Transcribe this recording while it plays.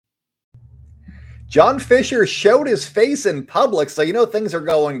John Fisher showed his face in public, so you know things are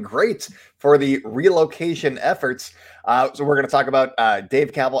going great for the relocation efforts. So we're going to talk about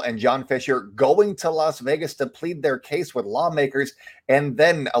Dave Kaval and John Fisher going to Las Vegas to plead their case with lawmakers. And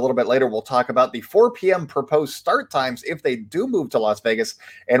then a little bit later, we'll talk about the 4 p.m. proposed start times if they do move to Las Vegas.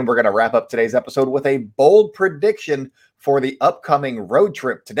 And we're going to wrap up today's episode with a bold prediction for the upcoming road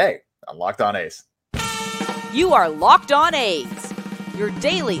trip today on Locked On A's. You are Locked On A's, your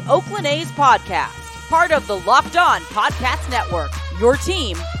daily Oakland A's podcast. Part of the Locked On Podcast Network, your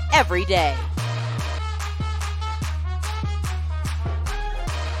team every day.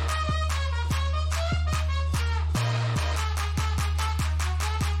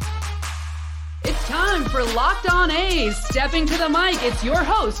 It's time for Locked On A's. Stepping to the mic, it's your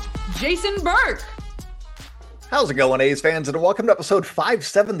host, Jason Burke. How's it going, A's fans? And welcome to episode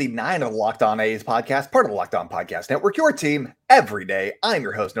 579 of the Locked On A's podcast, part of the Locked On Podcast Network, your team every day. I'm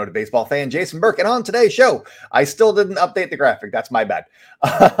your host, noted baseball fan, Jason Burke. And on today's show, I still didn't update the graphic. That's my bad.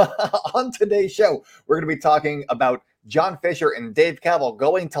 On today's show, we're going to be talking about John Fisher and Dave Kaval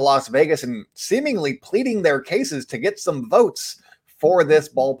going to Las Vegas and seemingly pleading their cases to get some votes for this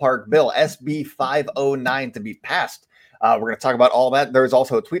ballpark bill, SB 509, to be passed. We're going to talk about all that. There's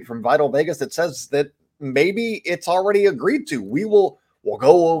also a tweet from Vital Vegas that says that maybe it's already agreed to. We'll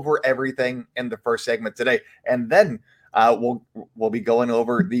go over everything in the first segment today, and then we'll be going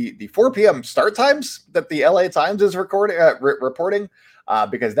over the 4 p.m. start times that the LA Times is reporting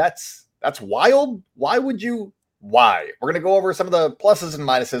because that's wild. Why? We're going to go over some of the pluses and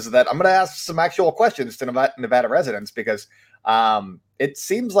minuses of that. I'm going to ask some actual questions to Nevada residents because it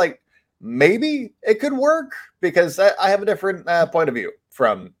seems like maybe it could work because I have a different point of view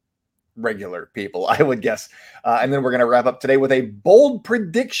from regular people, I would guess. And then we're going to wrap up today with a bold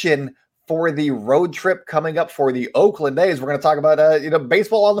prediction for the road trip coming up for the Oakland A's. We're going to talk about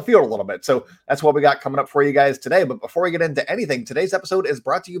baseball on the field a little bit. So that's what we got coming up for you guys today. But before we get into anything, today's episode is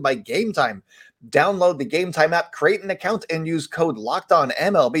brought to you by Game Time. Download the Game Time app, create an account, and use code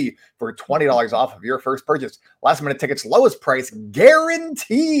LOCKEDONMLB for $20 off of your first purchase. Last minute tickets, lowest price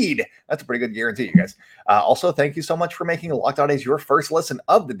guaranteed. That's a pretty good guarantee, you guys. Also, thank you so much for making Locked On A's your first listen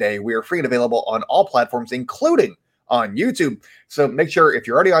of the day. We are free and available on all platforms, including on YouTube. So make sure if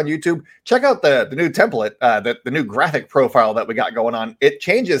you're already on YouTube, check out the new template, the new graphic profile that we got going on. It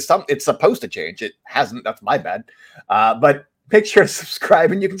changes it's supposed to change. It hasn't. That's my bad. But make sure to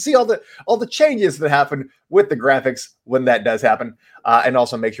subscribe, and you can see all the changes that happen with the graphics when that does happen. And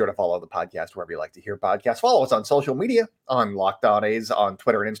also make sure to follow the podcast wherever you like to hear podcasts. Follow us on social media on Locked On A's on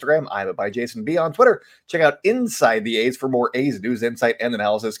Twitter and Instagram. I'm at by Jason B on Twitter. Check out Inside the A's for more A's news, insight, and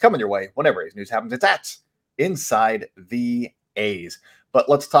analysis coming your way whenever A's news happens. It's at Inside the A's. But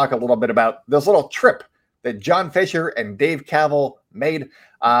let's talk a little bit about this little trip that John Fisher and Dave Kaval made. It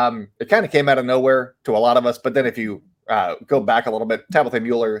kind of came out of nowhere to a lot of us, but then if you go back a little bit, Tabitha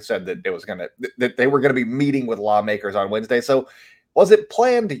Mueller said that that they were going to be meeting with lawmakers on Wednesday. So was it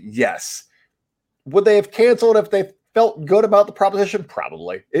planned? Yes. Would they have canceled if they felt good about the proposition?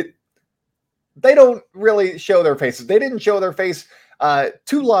 Probably. They don't really show their faces. They didn't show their face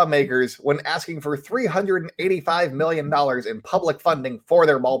to lawmakers when asking for $385 million in public funding for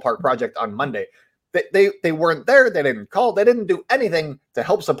their ballpark project on Monday. They weren't there. They didn't call. They didn't do anything to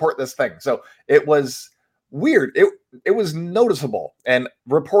help support this thing. So it was weird. It was noticeable and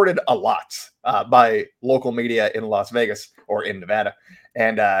reported a lot by local media in Las Vegas or in Nevada.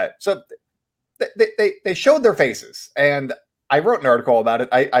 And so they showed their faces. And I wrote an article about it.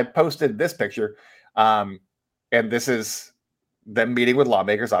 I posted this picture. And this is them meeting with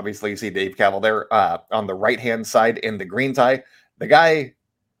lawmakers. Obviously, you see Dave Kaval there on the right-hand side in the green tie. The guy,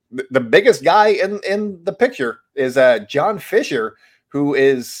 the biggest guy in the picture is John Fisher, who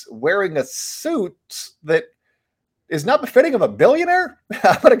is wearing a suit that is not befitting of a billionaire.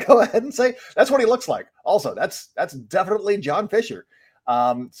 I'm going to go ahead and say that's what he looks like. Also, that's definitely John Fisher.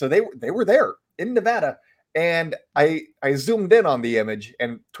 So they were there in Nevada. And I zoomed in on the image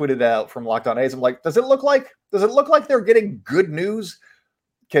and tweeted out from Locked On A's. I'm like, does it look like they're getting good news?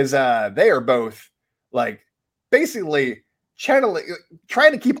 Because they are both like basically trying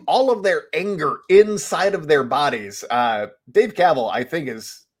to keep all of their anger inside of their bodies. Dave Kaval, I think,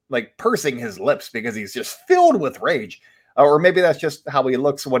 is like pursing his lips because he's just filled with rage. Or maybe that's just how he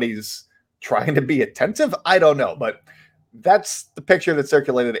looks when he's trying to be attentive. I don't know. But that's the picture that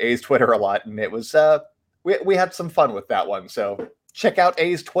circulated A's Twitter a lot. And it was we had some fun with that one. So check out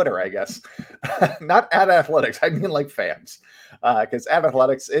A's Twitter, I guess. Not at Athletics. I mean like fans. Because at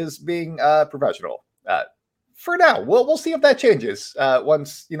Athletics is being professional. For now, we'll see if that changes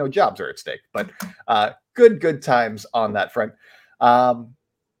once jobs are at stake. But good times on that front.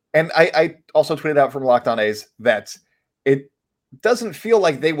 And I also tweeted out from Locked On A's that it doesn't feel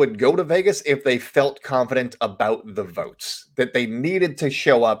like they would go to Vegas if they felt confident about the votes, that they needed to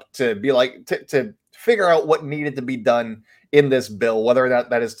show up to be like, to figure out what needed to be done in this bill, whether or not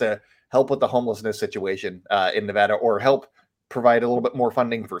that is to help with the homelessness situation in Nevada or help provide a little bit more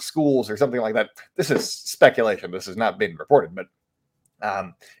funding for schools or something like that. This is speculation. This has not been reported, but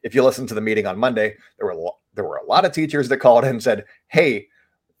if you listen to the meeting on Monday, there were a lot of teachers that called in and said, "Hey,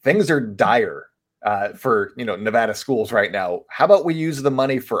 things are dire for Nevada schools right now. How about we use the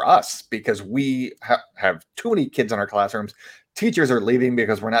money for us because we have too many kids in our classrooms. Teachers are leaving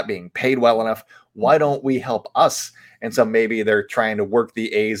because we're not being paid well enough. Why don't we help us?" And so maybe they're trying to work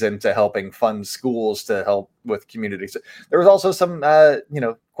the A's into helping fund schools to help with communities. There was also some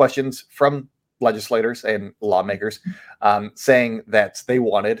questions from legislators and lawmakers saying that they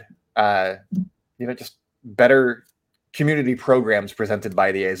wanted just better community programs presented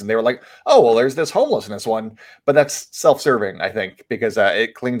by the A's. And they were like, oh, well, there's this homelessness one, but that's self-serving, I think, because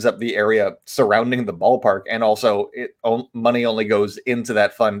it cleans up the area surrounding the ballpark. And also money only goes into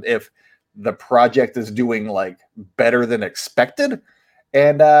that fund if the project is doing like better than expected.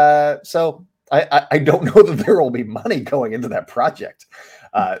 And so I don't know that there will be money going into that project.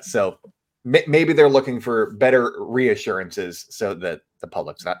 So maybe they're looking for better reassurances so that the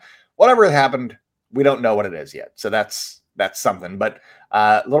public's not, whatever happened, we don't know what it is yet. So that's something. But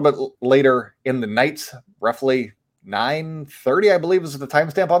a little bit later in the night, roughly 9:30, I believe is the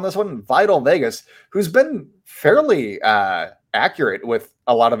timestamp on this one, Vital Vegas, who's been fairly accurate with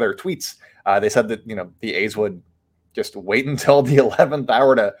a lot of their tweets. They said that, the A's would just wait until the 11th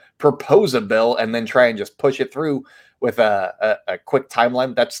hour to propose a bill and then try and just push it through with a quick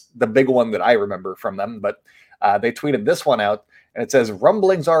timeline. That's the big one that I remember from them. But they tweeted this one out. And it says,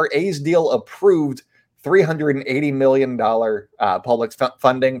 rumblings are A's deal approved, $380 million public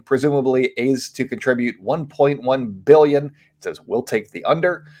funding, presumably A's to contribute $1.1 billion. It says, we'll take the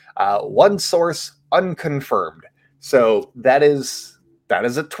under. One source, unconfirmed. So that is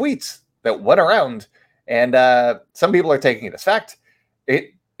a tweet that went around. And some people are taking it as fact.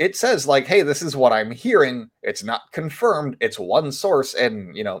 It says like, hey, this is what I'm hearing. It's not confirmed. It's one source.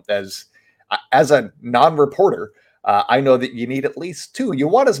 And, as a non-reporter, I know that you need at least two. You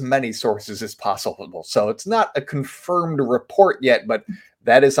want as many sources as possible. So it's not a confirmed report yet, but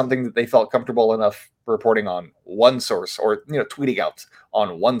that is something that they felt comfortable enough reporting on one source or, tweeting out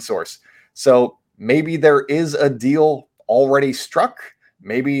on one source. So maybe there is a deal already struck.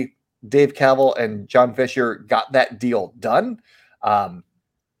 Maybe Dave Kaval and John Fisher got that deal done.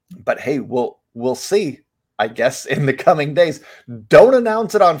 But hey, we'll see, I guess, in the coming days. Don't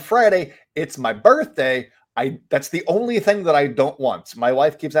announce it on Friday. It's my birthday. That's the only thing that I don't want. My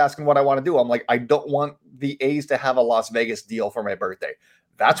wife keeps asking what I want to do. I'm like, I don't want the A's to have a Las Vegas deal for my birthday.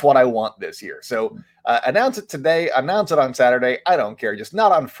 That's what I want this year. So announce it today. Announce it on Saturday. I don't care. Just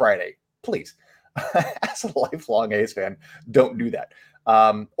not on Friday, please. As a lifelong A's fan, don't do that.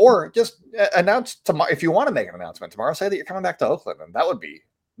 Or just announce tomorrow. If you want to make an announcement tomorrow, say that you're coming back to Oakland, and that would be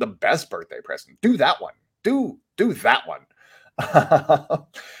the best birthday present. Do that one. Do that one.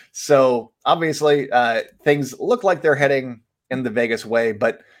 So obviously things look like they're heading in the Vegas way,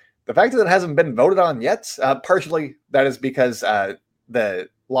 but the fact that it hasn't been voted on yet, partially that is because the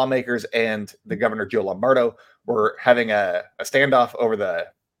lawmakers and the governor Joe Lombardo were having a standoff over the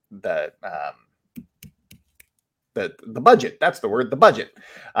budget. That's the word, the budget.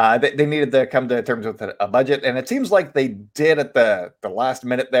 They needed to come to terms with a budget, and it seems like they did at the last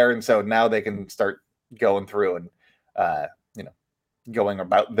minute there, and so now they can start going through and going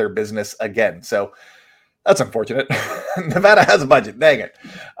about their business again. So that's unfortunate. Nevada has a budget, dang it.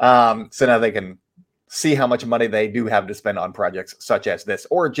 So now they can see how much money they do have to spend on projects such as this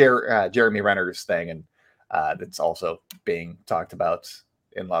or Jeremy Renner's thing, and that's also being talked about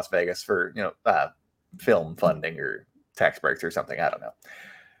in Las Vegas for film funding or tax breaks or something. I don't know.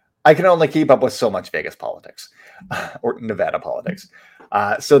 I can only keep up with so much Vegas politics or Nevada politics.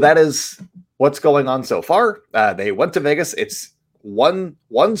 So that is what's going on so far. They went to Vegas. It's one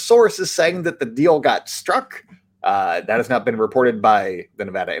source is saying that the deal got struck. That has not been reported by the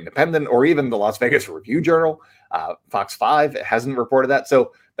Nevada Independent or even the Las Vegas Review Journal. Fox 5 hasn't reported that.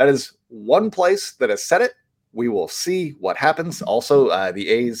 So that is one place that has said it. We will see what happens. Also, the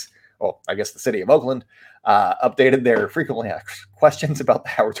A's, I guess the city of Oakland, updated their frequently asked questions about the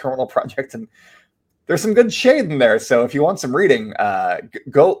Howard Terminal project, and there's some good shade in there. So if you want some reading,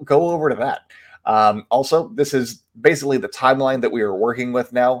 go over to that. Also, this is basically the timeline that we are working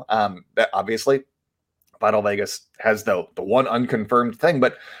with now. That obviously, Vital Vegas has the one unconfirmed thing,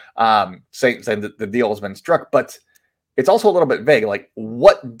 but saying that the deal has been struck. But it's also a little bit vague. Like,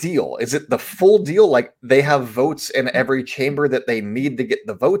 what deal? Is it the full deal? Like, they have votes in every chamber that they need to get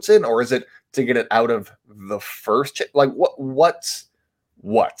the votes in, or is it to get it out of the first? Like, what?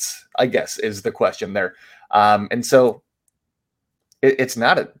 I guess is the question there. And so it's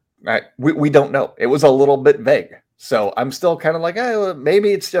not we don't know. It was a little bit vague. So I'm still kind of like,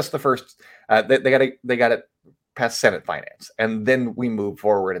 maybe it's just the first. They got it past Senate Finance, and then we move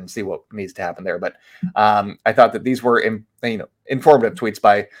forward and see what needs to happen there. But I thought that these were informative tweets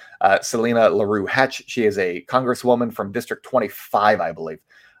by Selena LaRue Hatch. She is a congresswoman from District 25, I believe.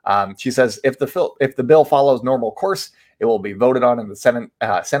 She says if the bill follows normal course, it will be voted on in the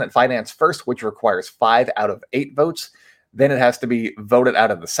Senate Finance first, which requires 5 out of 8 votes. Then it has to be voted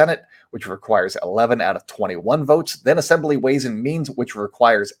out of the Senate, which requires 11 out of 21 votes. Then Assembly Ways and Means, which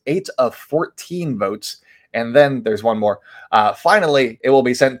requires 8 of 14 votes. And then there's one more. Finally, it will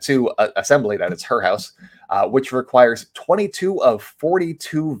be sent to Assembly, that is her house, which requires 22 of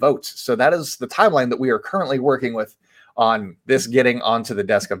 42 votes. So that is the timeline that we are currently working with on this getting onto the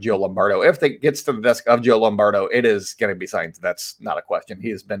desk of Joe Lombardo. If it gets to the desk of Joe Lombardo, it is going to be signed. That's not a question. He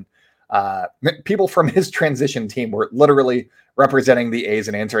has been people from his transition team were literally representing the A's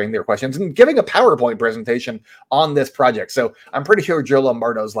and answering their questions and giving a PowerPoint presentation on this project. So I'm pretty sure Joe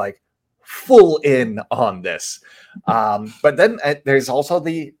Lombardo's like full in on this. But then there's also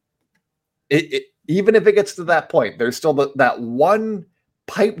even if it gets to that point, there's still that one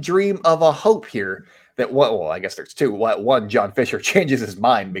pipe dream of a hope here that, well, I guess there's two. One, John Fisher changes his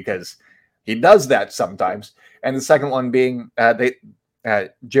mind because he does that sometimes. And the second one being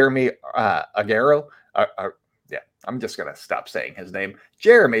Jeremy Aguero. Yeah, I'm just going to stop saying his name.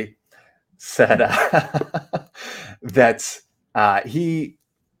 Jeremy said that he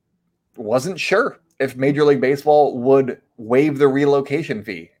wasn't sure if Major League Baseball would waive the relocation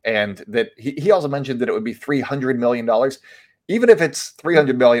fee. And that he also mentioned that it would be $300 million. Even if it's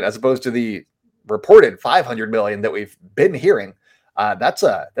 $300 million as opposed to the reported $500 million that we've been hearing, that's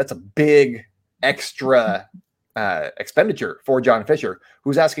a big extra expenditure for John Fisher,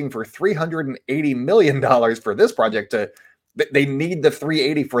 who's asking for $380 million for this project. They need the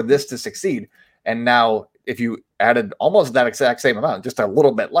 380 for this to succeed. And now if you added almost that exact same amount, just a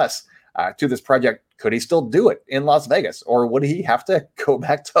little bit less to this project, could he still do it in Las Vegas? Or would he have to go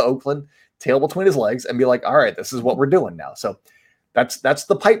back to Oakland, tail between his legs, and be like, all right, this is what we're doing now? So that's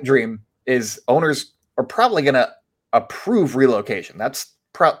the pipe dream, is owners are probably going to approve relocation. That's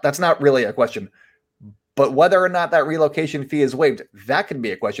not really a question. But whether or not that relocation fee is waived, that could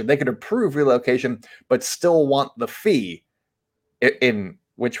be a question. They could approve relocation, but still want the fee, in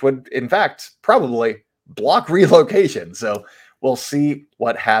which would, in fact, probably block relocation. So we'll see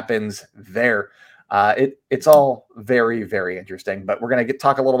what happens there. It's all very, very interesting. But we're going to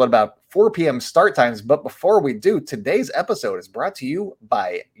talk a little bit about 4 p.m. start times. But before we do, today's episode is brought to you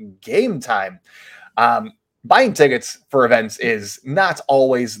by Game Time. Buying tickets for events is not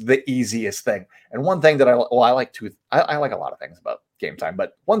always the easiest thing. And one thing that I like a lot of things about Game Time,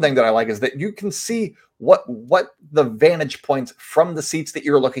 but one thing that I like is that you can see what the vantage points from the seats that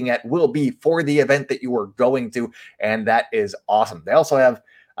you're looking at will be for the event that you are going to. And that is awesome. They also have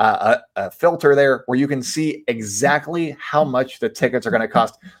a filter there where you can see exactly how much the tickets are going to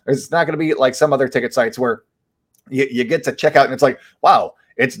cost. It's not going to be like some other ticket sites where you get to check out and it's like, wow,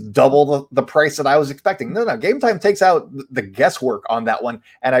 it's double the price that I was expecting. No, Game Time takes out the guesswork on that one.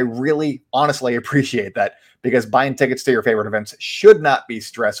 And I really honestly appreciate that, because buying tickets to your favorite events should not be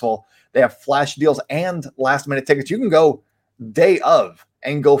stressful. They have flash deals and last minute tickets. You can go day of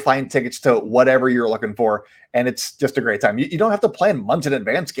and go find tickets to whatever you're looking for. And it's just a great time. You don't have to plan months in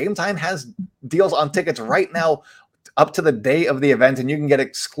advance. Game Time has deals on tickets right now up to the day of the event. And you can get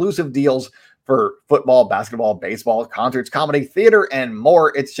exclusive deals for football, basketball, baseball, concerts, comedy, theater, and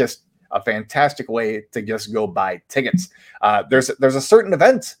more. It's just a fantastic way to just go buy tickets. There's a certain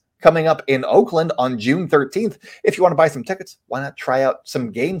event coming up in Oakland on June 13th. If you want to buy some tickets, why not try out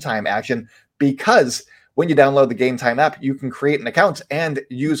some Game Time action? Because when you download the Game Time app, you can create an account and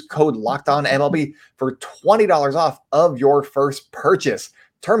use code LOCKEDONMLB for $20 off of your first purchase.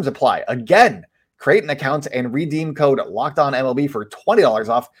 Terms apply. Again, create an account and redeem code LOCKEDONMLB for $20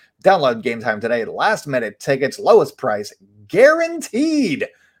 off. Download Game Time today. Last minute tickets, lowest price guaranteed.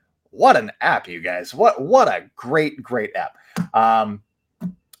 What an app, you guys. What a great app.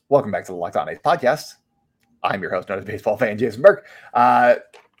 Welcome back to the Locked On A's podcast. I'm your host, noted baseball fan, Jason Burke.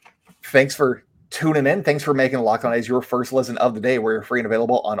 Thanks for tuning in. Thanks for making Locked On A's your first listen of the day. We're free and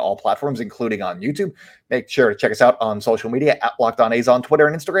available on all platforms, including on YouTube. Make sure to check us out on social media at Locked On A's on Twitter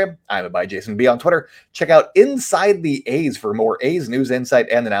and Instagram. I'm by Jason B on Twitter. Check out Inside the A's for more A's news, insight,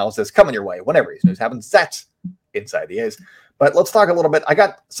 and analysis coming your way whenever A's news happens. That's inside the A's. But let's talk a little bit. I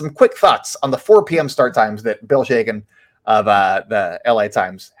got some quick thoughts on the 4 p.m. start times that Bill Shagan of the LA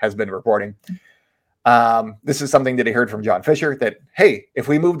Times has been reporting. This is something that he heard from John Fisher that, hey, if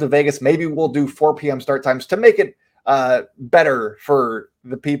we move to Vegas, maybe we'll do 4 p.m. start times to make it better for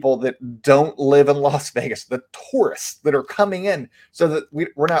the people that don't live in Las Vegas, the tourists that are coming in, so that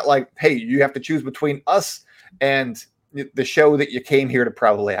we're not like, hey, you have to choose between us and the show that you came here to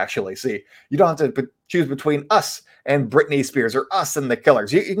probably actually see. You don't have to choose between us and Britney Spears or us and the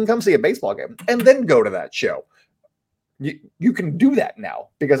Killers. You can come see a baseball game and then go to that show. You can do that now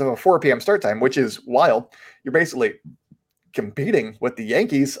because of a 4 p.m. start time, which is wild. You're basically competing with the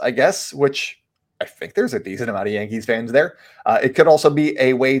Yankees, I guess, which I think there's a decent amount of Yankees fans there. It could also be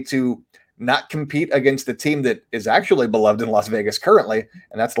a way to not compete against the team that is actually beloved in Las Vegas currently,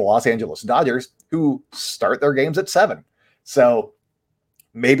 and that's the Los Angeles Dodgers, who start their games at 7. So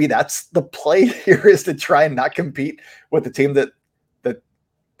maybe that's the play here, is to try and not compete with the team that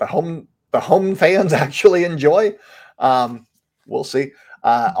the home fans actually enjoy. We'll see.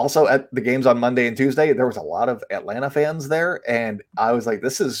 Also at the games on Monday and Tuesday, there was a lot of Atlanta fans there. And I was like,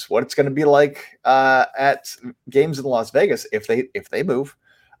 this is what it's going to be like at games in Las Vegas if they move.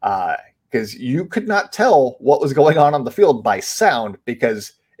 Because you could not tell what was going on the field by sound,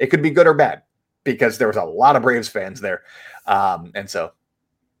 because it could be good or bad, because there was a lot of Braves fans there. And so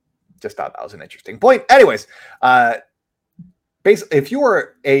just thought that was an interesting point. Anyways, basically, if you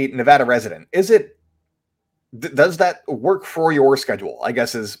are a Nevada resident, does that work for your schedule? I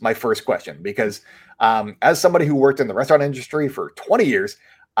guess is my first question, because as somebody who worked in the restaurant industry for 20 years,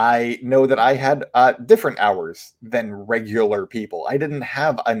 I know that I had different hours than regular people. I didn't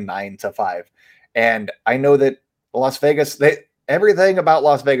have a 9 to 5. And I know that Las Vegas, everything about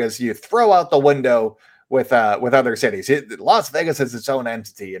Las Vegas, you throw out the window with other cities. Las Vegas is its own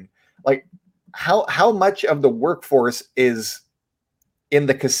entity. And like, how much of the workforce is in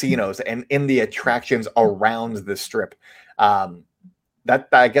the casinos and in the attractions around the strip? That,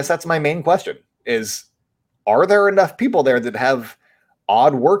 I guess that's my main question, is, are there enough people there that have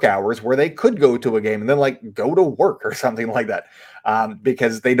odd work hours where they could go to a game and then like go to work or something like that,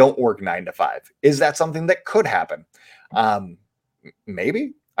 because they don't work 9 to 5? Is that something that could happen?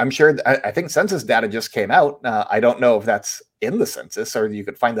 Maybe. I'm sure. I think census data just came out. I don't know if that's in the census or you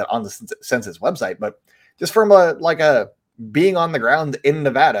could find that on the census website, but just from a being on the ground in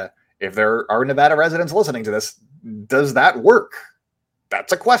Nevada, if there are Nevada residents listening to this, does that work?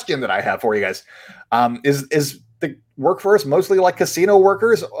 That's a question that I have for you guys. Is the workforce mostly like casino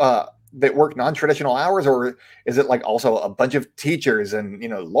workers that work non-traditional hours, or is it like also a bunch of teachers and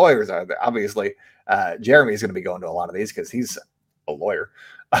lawyers? Obviously, Jeremy's going to be going to a lot of these because he's a lawyer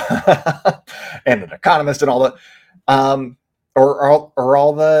and an economist and all that. Or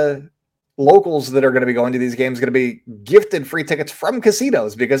all the locals that are going to be going to these games going to be gifted free tickets from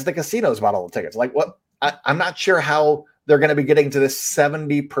casinos because the casinos bought all the tickets? Like, what? I'm not sure how they're going to be getting to this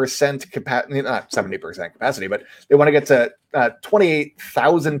 70% capacity, not 70% capacity, but they want to get to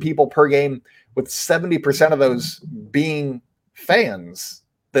 28,000 people per game, with 70% of those being fans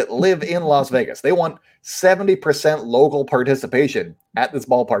that live in Las Vegas. They want 70% local participation at this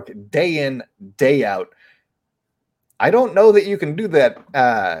ballpark day in, day out. I don't know that you can do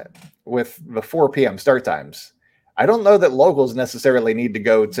that with the 4 p.m. start times. I don't know that locals necessarily need to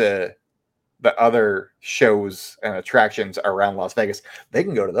go to the other shows and attractions around Las Vegas. They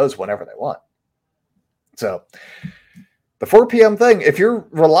can go to those whenever they want. So the 4 p.m. thing, if you're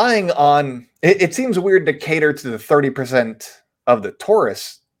relying on it seems weird to cater to the 30% of the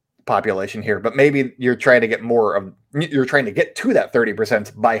tourist population here, but maybe you're trying to get to that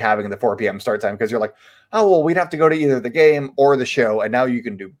 30% by having the 4 p.m. start time, because you're like, oh, well, we'd have to go to either the game or the show, and now you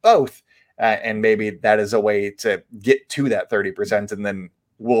can do both. And maybe that is a way to get to that 30%, and then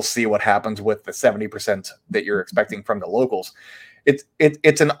we'll see what happens with the 70% that you're expecting from the locals. It's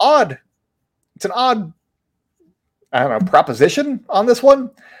an odd, I don't know, proposition on this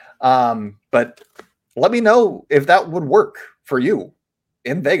one. But let me know if that would work for you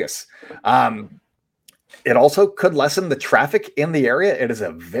in Vegas. It also could lessen the traffic in the area. It is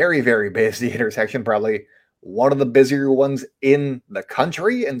a very, very busy intersection, probably one of the busier ones in the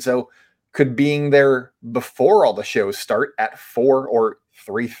country. And so could being there before all the shows start at 4 or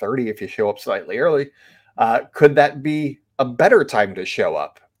 3:30 if you show up slightly early, could that be a better time to show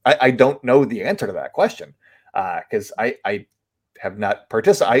up? I don't know the answer to that question, because I have not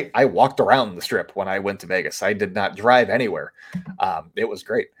participated. I walked around the strip when I went to Vegas. I did not drive anywhere. It was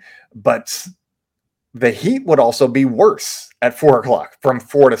great. But the heat would also be worse at 4 o'clock, from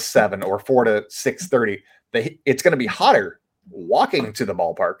 4 to 7 or 4 to 6:30. It's going to be hotter walking to the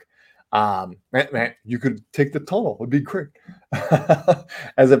ballpark. Man, you could take the tunnel. It'd be great.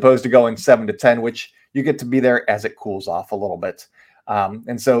 As opposed to going 7-10, which you get to be there as it cools off a little bit.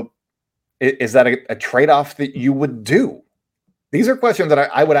 And so is that a trade-off that you would do? These are questions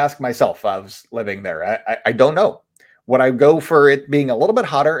that I would ask myself if I was living there. I don't know. Would I go for it being a little bit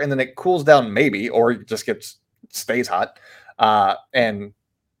hotter and then it cools down maybe, or it just stays hot? And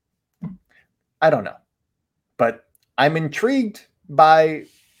I don't know. But I'm intrigued by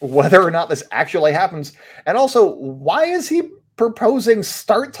whether or not this actually happens. And also, why is he proposing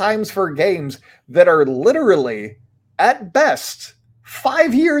start times for games that are literally, at best,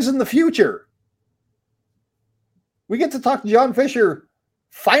 5 years in the future? We get to talk to John Fisher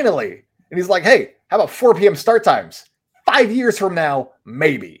finally. And he's like, hey, how about 4 p.m. start times? 5 years from now,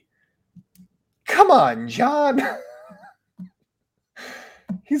 maybe. Come on, John.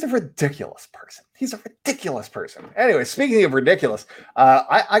 He's a ridiculous person. Anyway, speaking of ridiculous,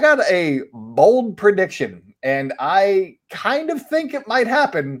 I got a bold prediction, and I kind of think it might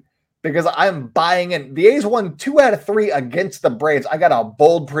happen because I'm buying in. The A's won 2 out of 3 against the Braves. I got a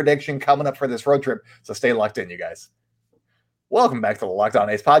bold prediction coming up for this road trip, so stay locked in, you guys. Welcome back to the Locked On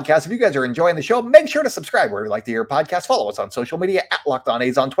A's podcast. If you guys are enjoying the show, make sure to subscribe wherever you like to hear podcasts. Follow us on social media at Locked On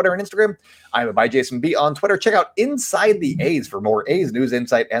A's on Twitter and Instagram. I'm at @JasonB on Twitter. Check out Inside the A's for more A's news,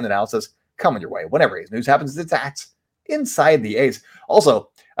 insight, and analysis coming your way. Whenever A's news happens, it's at Inside the A's. Also,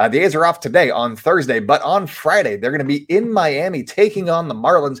 the A's are off today on Thursday, but on Friday, they're going to be in Miami taking on the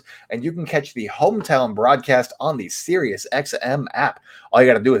Marlins, and you can catch the hometown broadcast on the SiriusXM app. All you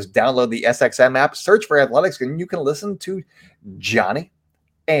got to do is download the SXM app, search for Athletics, and you can listen to Johnny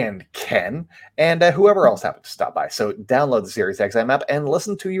and Ken and whoever else happens to stop by. So download the SiriusXM app and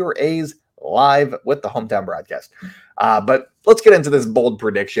listen to your A's live with the hometown broadcast. But let's get into this bold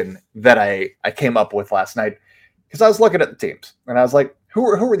prediction that I came up with last night, because I was looking at the teams and I was like, who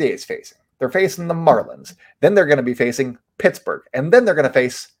are the A's facing? They're facing the Marlins. Then they're going to be facing Pittsburgh. And then they're going to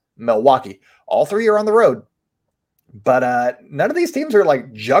face Milwaukee. All 3 are on the road. But none of these teams are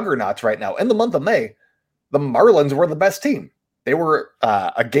like juggernauts right now. In the month of May, the Marlins were the best team. They were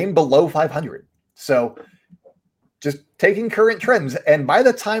a game below 500. So just taking current trends. And by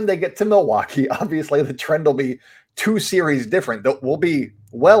the time they get to Milwaukee, obviously the trend will be 2 series different. We'll be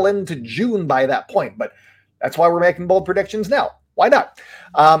well into June by that point. But that's why we're making bold predictions now. Why not?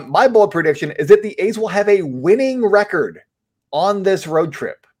 My bold prediction is that the A's will have a winning record on this road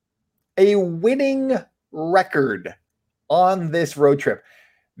trip. A winning record on this road trip.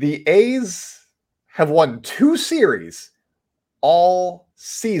 The A's have won 2 series all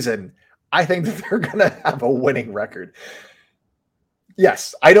season. I think that they're going to have a winning record.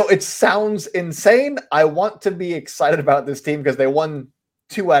 Yes, I know it sounds insane. I want to be excited about this team because they won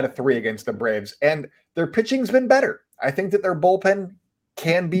 2 out of 3 against the Braves, and their pitching's been better. I think that their bullpen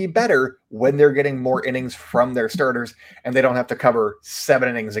can be better when they're getting more innings from their starters and they don't have to cover 7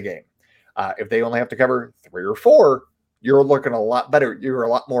 innings a game. If they only have to cover 3 or 4, you're looking a lot better. You're a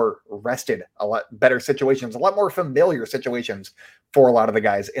lot more rested, a lot better situations, a lot more familiar situations for a lot of the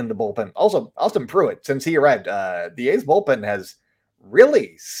guys in the bullpen. Also, Austin Pruitt, since he arrived, the A's bullpen has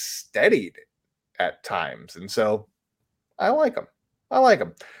really steadied at times. And so I like them.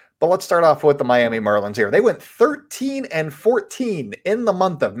 But let's start off with the Miami Marlins here. They went 13-14 in the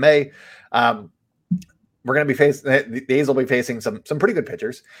month of May. We're going to be facing, the A's will be facing some pretty good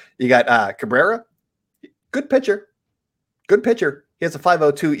pitchers. You got Cabrera, good pitcher. He has a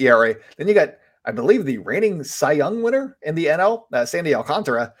 5.02 ERA. Then you got, I believe, the reigning Cy Young winner in the NL, Sandy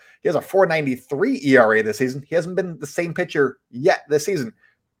Alcantara. He has a 4.93 ERA this season. He hasn't been the same pitcher yet this season.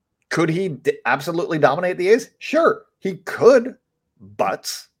 Could he absolutely dominate the A's? Sure, he could,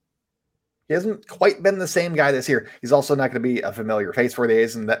 but he hasn't quite been the same guy this year. He's also not going to be a familiar face for the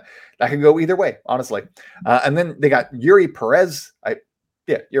A's, and that could go either way, honestly. And then they got Yuri Perez.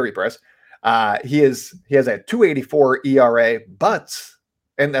 Yuri Perez. He has a 2.84 ERA,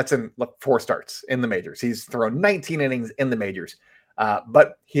 and that's in 4 starts in the majors. He's thrown 19 innings in the majors,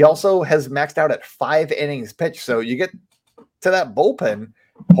 but he also has maxed out at 5 innings pitched. So you get to that bullpen.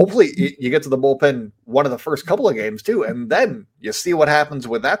 Hopefully you get to the bullpen one of the first couple of games too, and then you see what happens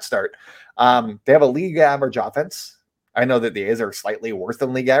with that start. They have a league average offense. I know that the A's are slightly worse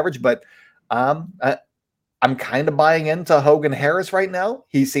than league average, but I'm kind of buying into Hogan Harris right now.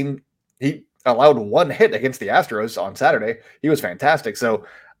 He allowed 1 hit against the Astros on Saturday. He was fantastic. So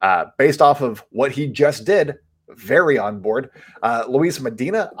based off of what he just did, very on board. Luis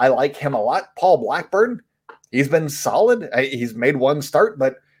Medina, I like him a lot. Paul Blackburn, he's been solid. He's made 1 start,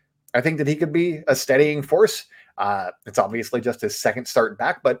 but I think that he could be a steadying force. It's obviously just his second start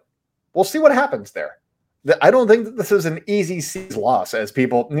back, but we'll see what happens there. I don't think that this is an easy series loss, as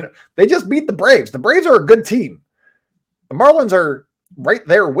people, they just beat the Braves. The Braves are a good team. The Marlins are right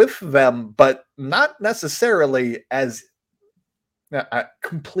there with them, but not necessarily as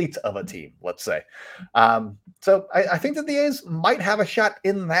complete of a team, let's say. So I think that the A's might have a shot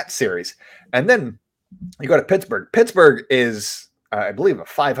in that series. And then you go to Pittsburgh. Pittsburgh is, I believe, a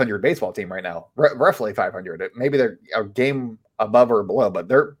 500 baseball team right now, roughly 500. Maybe they're a game above or below, but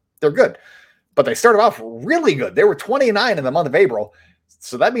they're good. But they started off really good. They were 29 in the month of April.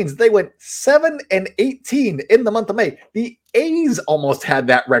 So that means they went 7-18 in the month of May. The A's almost had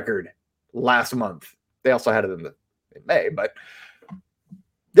that record last month. They also had it in May, but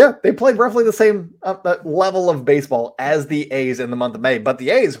yeah, they played roughly the same level of baseball as the A's in the month of May. But the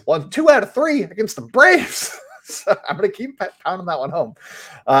A's won 2 out of 3 against the Braves. So I'm going to keep pounding that one home.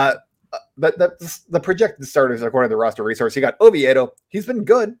 The projected starters, according to the roster resource, you got Oviedo. He's been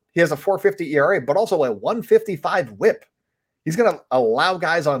good. He has a 4.50 ERA, but also a 1.55 WHIP. He's going to allow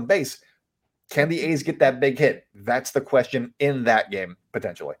guys on base. Can the A's get that big hit? That's the question in that game,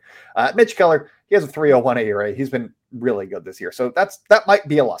 potentially. Mitch Keller, he has a 3.01 ERA. He's been really good this year. So that might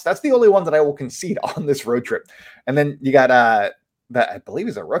be a loss. That's the only one that I will concede on this road trip. And then you got that I believe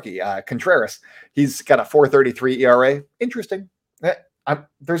he's a rookie, Contreras. He's got a 4.33 ERA. Interesting.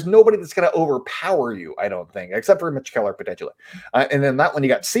 There's nobody that's going to overpower you, I don't think, except for Mitch Keller potentially. And then that one, you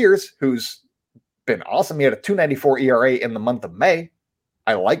got Sears, who's been awesome. He had a 2.94 ERA in the month of May.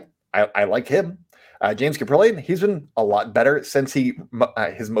 I like him. James Caprillion, he's been a lot better since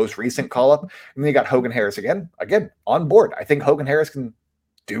his most recent call up. And then you got Hogan Harris again on board. I think Hogan Harris can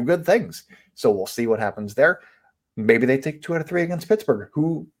do good things. So we'll see what happens there. Maybe they take 2 out of 3 against Pittsburgh,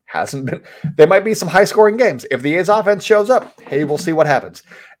 who hasn't been. There might be some high scoring games. If the A's offense shows up, hey, we'll see what happens.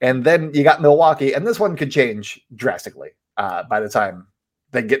 And then you got Milwaukee, and this one could change drastically by the time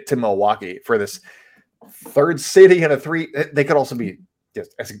they get to Milwaukee for this third city and a 3. They could also be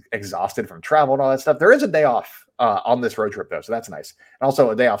just exhausted from travel and all that stuff. There is a day off on this road trip, though, so that's nice. And also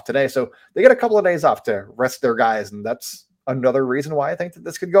a day off today. So they get a couple of days off to rest their guys, and that's another reason why I think that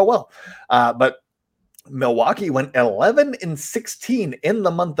this could go well. But Milwaukee went 11-16 in the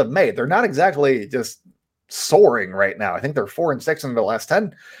month of May. They're not exactly just soaring right now. I think they're 4-6 in the last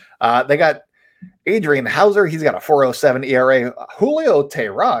 10. They got Adrian Hauser. He's got a 4.07 ERA. Julio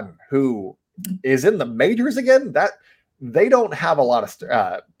Teheran, who is in the majors again, that they don't have a lot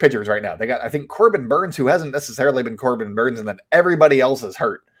of pitchers right now. They got, I think, Corbin Burns, who hasn't necessarily been Corbin Burns, and then everybody else is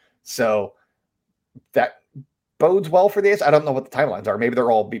hurt. So that bodes well for the A's. I don't know what the timelines are. Maybe they'll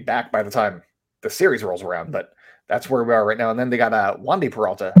all be back by the time the series rolls around, but that's where we are right now. And then they got Wandy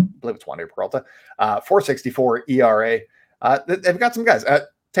Peralta. I believe it's Wandy Peralta. 4.64 ERA. They've got some guys.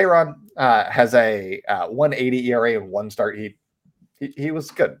 Teheran has a 1.80 ERA in one start. He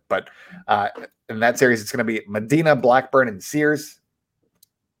was good, but in that series, it's going to be Medina, Blackburn, and Sears.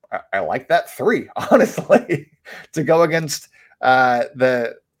 I like that 3, honestly, to go against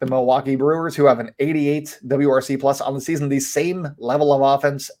the Milwaukee Brewers, who have an 88 WRC plus on the season, the same level of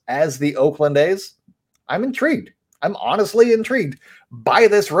offense as the Oakland A's. I'm intrigued. I'm honestly intrigued by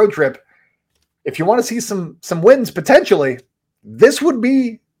this road trip. If you want to see some wins potentially, this would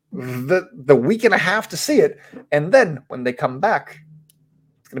be the week and a half to see it. And then when they come back,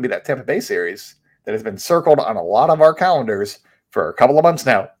 it's going to be that Tampa Bay series that has been circled on a lot of our calendars for a couple of months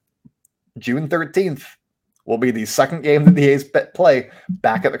now. June 13th will be the second game that the A's play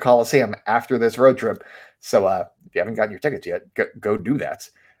back at the Coliseum after this road trip. So if you haven't gotten your tickets yet, go do that.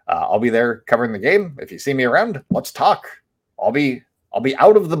 I'll be there covering the game. If you see me around, let's talk. I'll be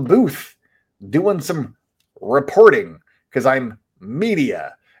out of the booth doing some reporting because I'm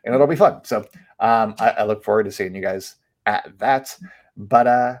media, and it'll be fun. So I look forward to seeing you guys at that.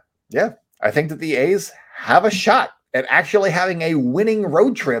 But yeah, I think that the A's have a shot at actually having a winning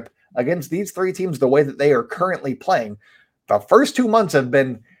road trip against these 3 teams the way that they are currently playing. The first 2 months have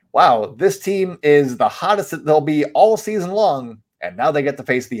been, wow, this team is the hottest that they'll be all season long, and now they get to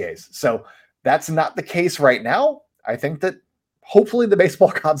face the A's. So that's not the case right now. I think that hopefully the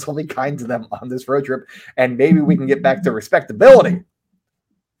baseball gods will be kind to them on this road trip, and maybe we can get back to respectability.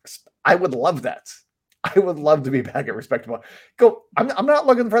 I would love that. I would love to be back at respectable. I'm not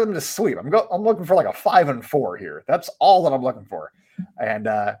looking for them to sweep. I'm looking for like a 5-4 here. That's all that I'm looking for. And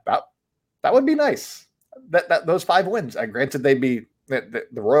that would be nice. That those 5 wins. Granted, the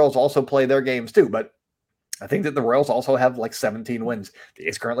Royals also play their games too, but I think that the Royals also have like 17 wins. The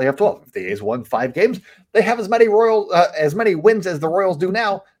A's currently have 12. If the A's won 5 games, they have as many wins as the Royals do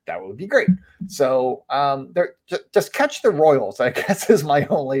now. That would be great. So just catch the Royals, I guess, is my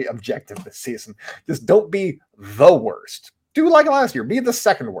only objective this season. Just don't be the worst. do like last year. Be the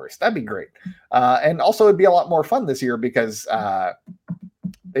second worst. That'd be great. And also, it'd be a lot more fun this year because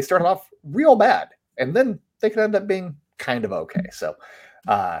they started off real bad, and then they could end up being kind of okay. So,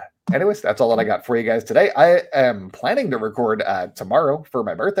 anyways, that's all that I got for you guys today. I am planning to record tomorrow for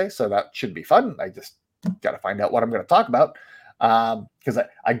my birthday, so that should be fun. I just got to find out what I'm going to talk about because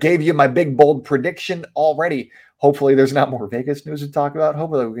I gave you my big, bold prediction already. Hopefully, there's not more Vegas news to talk about.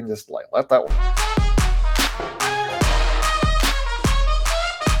 Hopefully, we can just let that one.